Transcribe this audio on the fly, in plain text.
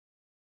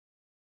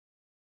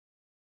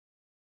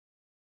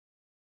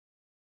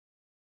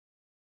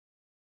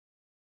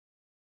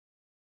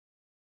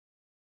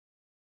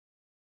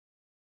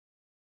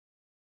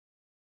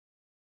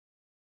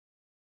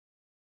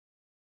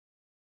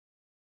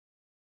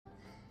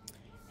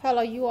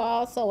Hello you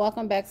all, so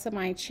welcome back to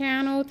my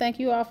channel.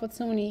 Thank you all for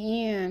tuning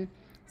in.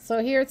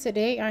 So here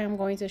today I am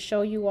going to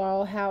show you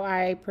all how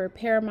I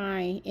prepare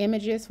my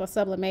images for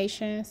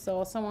sublimation.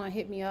 So someone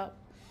hit me up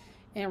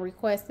and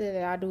requested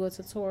that I do a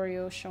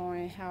tutorial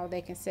showing how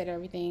they can set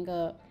everything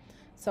up.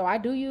 So I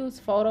do use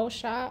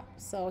Photoshop.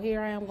 So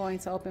here I am going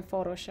to open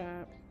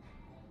Photoshop.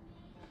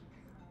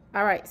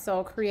 Alright,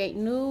 so create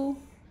new.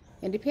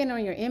 And depending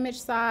on your image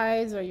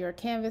size or your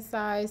canvas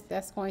size,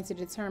 that's going to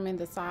determine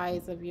the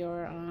size of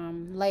your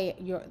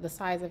the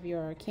size of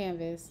your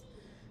canvas.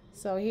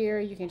 So here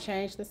you can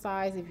change the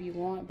size if you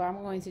want, but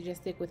I'm going to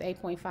just stick with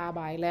 8.5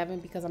 by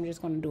 11 because I'm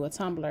just going to do a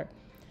tumbler.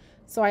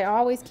 So I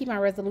always keep my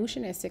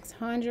resolution at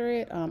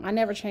 600. I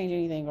never change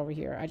anything over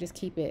here. I just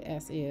keep it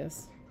as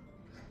is.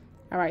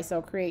 All right,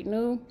 so create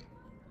new.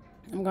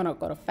 I'm going to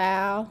go to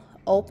File,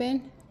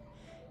 Open,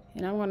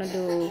 and I'm going to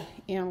do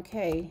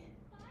MK.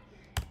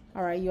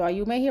 All right, you all,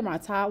 you may hear my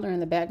toddler in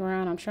the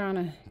background. I'm trying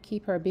to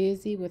keep her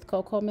busy with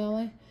Cocoa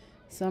Melon.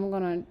 So I'm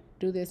going to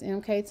do this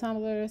MK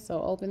tumbler.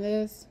 So open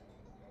this.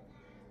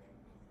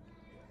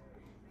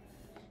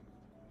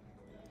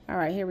 All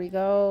right, here we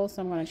go.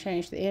 So I'm going to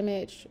change the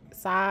image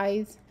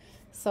size.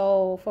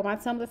 So for my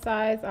tumbler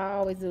size, I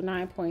always do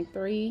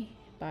 9.3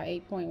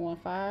 by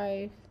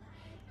 8.15.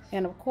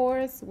 And of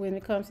course, when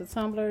it comes to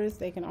tumblers,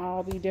 they can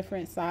all be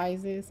different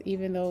sizes,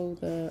 even though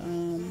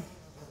the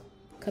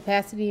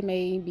capacity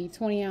may be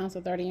 20 ounce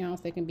or 30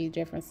 ounce. They can be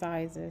different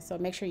sizes, so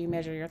make sure you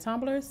measure your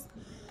tumblers.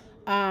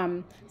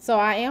 So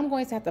I am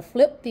going to have to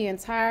flip the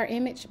entire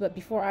image, but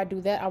before I do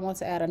that, I want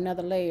to add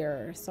another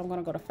layer. So I'm going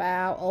to go to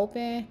File,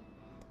 Open,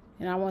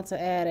 and I want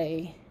to add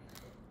a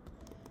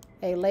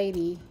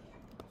lady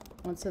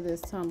onto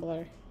this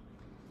tumbler.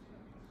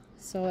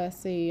 So let's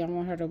see, I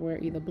want her to wear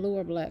either blue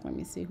or black. Let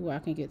me see who I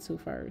can get to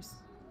first.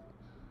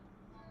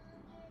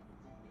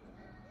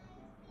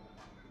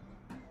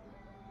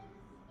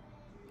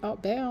 Oh,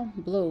 down,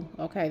 blue.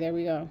 Okay, there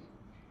we go.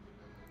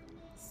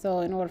 So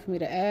in order for me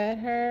to add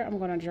her, I'm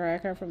going to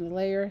drag her from the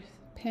layer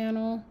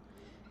panel.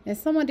 And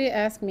someone did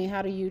ask me,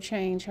 how do you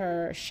change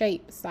her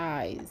shape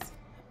size?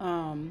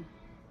 I'm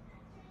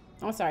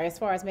sorry, as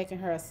far as making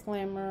her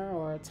slimmer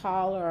or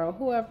taller or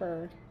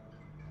whoever.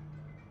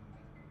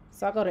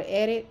 So I go to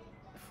Edit,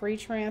 Free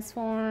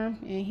Transform,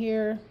 and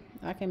here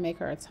I can make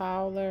her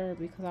taller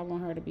because I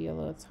want her to be a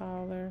little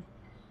taller.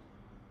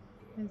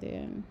 And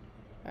then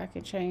I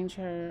can change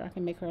her, I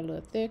can make her a little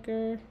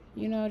thicker,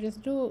 you know,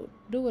 just do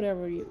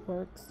whatever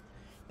works.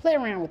 Play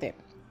around with it.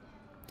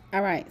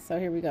 All right, so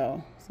here we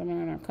go. So I'm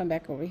gonna come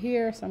back over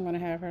here. So I'm gonna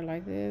have her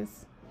like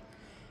this.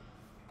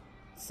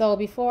 So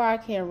before I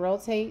can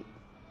rotate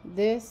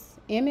this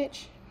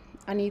image,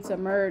 I need to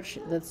merge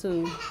the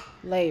two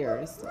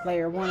layers,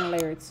 layer 1 and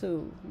layer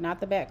 2, not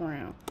the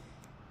background.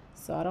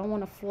 So I don't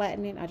want to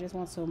flatten it, I just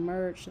want to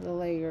merge the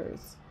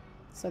layers.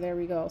 So there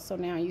we go. So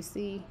now you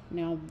see,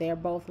 now they're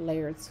both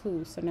layer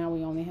 2. So now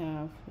we only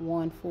have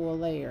one full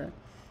layer.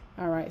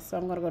 All right, so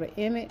I'm going to go to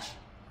Image,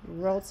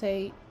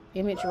 Rotate,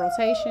 Image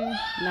Rotation,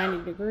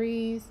 90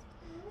 degrees.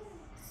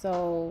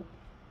 So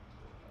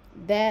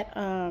that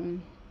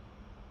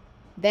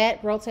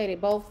that rotated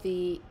both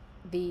the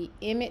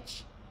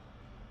image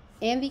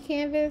and the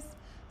canvas.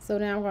 So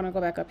now I'm going to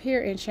go back up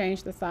here and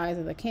change the size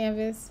of the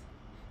canvas.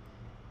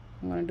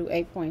 I'm going to do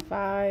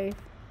 8.5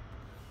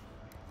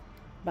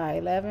 by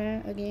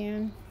 11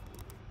 again.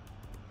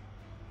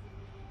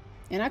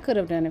 And I could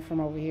have done it from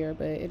over here,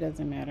 but it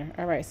doesn't matter.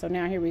 All right, so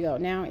now here we go.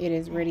 Now it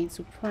is ready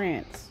to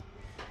print.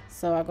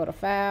 So I go to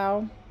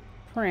File,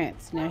 Print.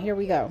 Now here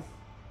we go.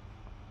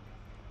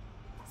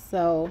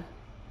 So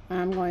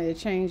I'm going to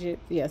change it.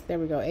 Yes, there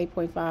we go.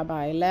 8.5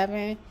 by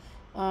 11.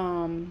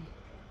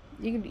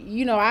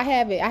 You know, I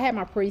have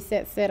my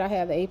preset set. I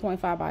have the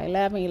 8.5 by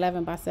 11,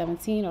 11 by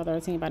 17, or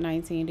 13 by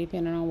 19,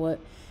 depending on what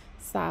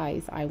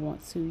size I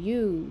want to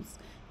use.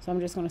 So I'm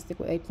just going to stick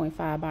with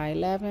 8.5 by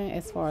 11.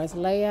 As far as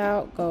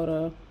layout,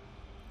 go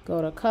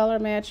to color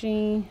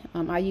matching.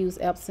 I use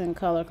Epson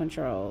color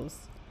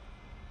controls.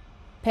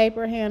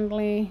 Paper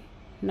handling,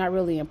 not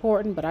really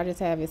important, but I just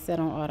have it set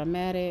on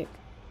automatic.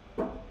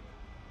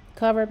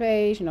 Cover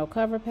page, no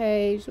cover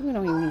page. We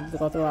don't even need to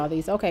go through all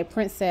these. Okay,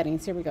 print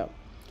settings. Here we go.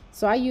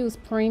 So I use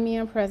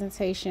premium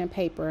presentation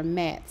paper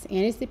mats, and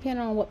it's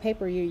depending on what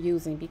paper you're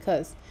using,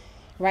 because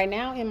right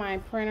now in my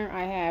printer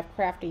I have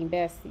Crafting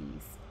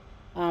Besties.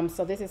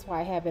 So this is why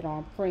I have it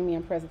on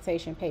premium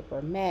presentation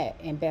paper matte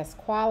and best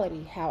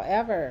quality.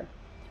 However,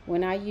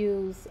 when I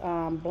use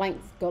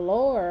Blanks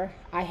Galore,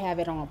 I have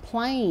it on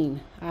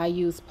plain. I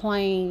use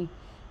plain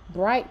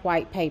bright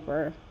white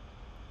paper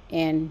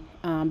and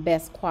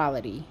best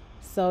quality.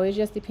 So it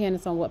just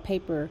depends on what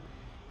paper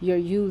you're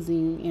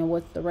using and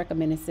what the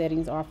recommended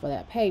settings are for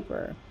that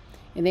paper.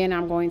 And then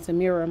I'm going to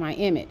mirror my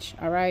image.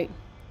 All right,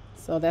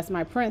 so that's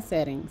my print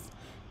settings.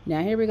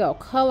 Now here we go,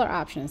 color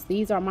options.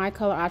 These are my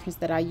color options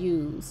that I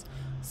use.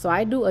 So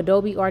I do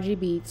Adobe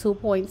RGB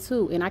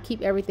 2.2 and I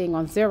keep everything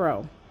on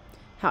 0.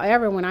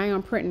 However, when I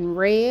am printing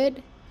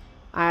red,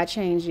 I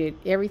change it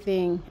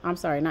everything. I'm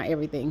sorry, not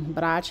everything,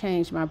 but I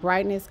change my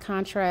brightness,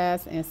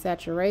 contrast, and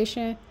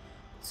saturation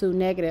to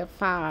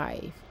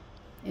 -5,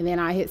 and then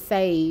I hit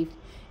save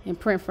and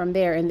print from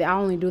there. And I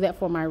only do that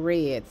for my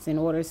reds in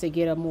order to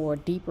get a more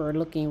deeper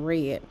looking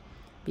red,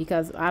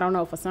 because I don't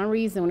know, for some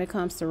reason when it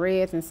comes to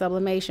reds and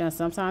sublimation,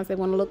 sometimes they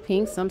want to look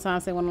pink,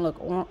 sometimes they want to look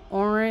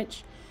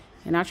orange,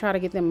 and I try to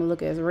get them to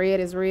look as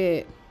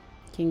red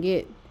can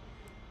get.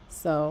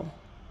 So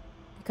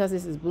because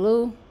this is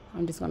blue,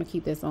 I'm just going to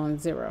keep this on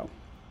 0,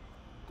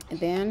 and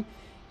then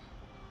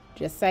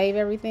just save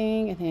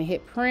everything and then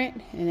hit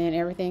print, and then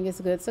everything is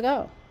good to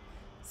go.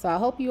 So I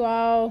hope you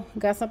all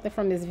got something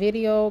from this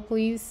video.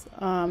 Please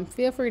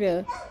feel free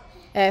to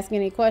ask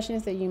any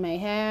questions that you may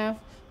have.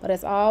 But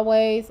as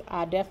always,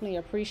 I definitely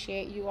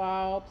appreciate you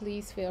all.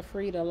 Please feel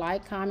free to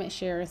like, comment,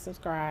 share, and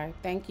subscribe.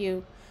 Thank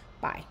you.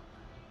 Bye.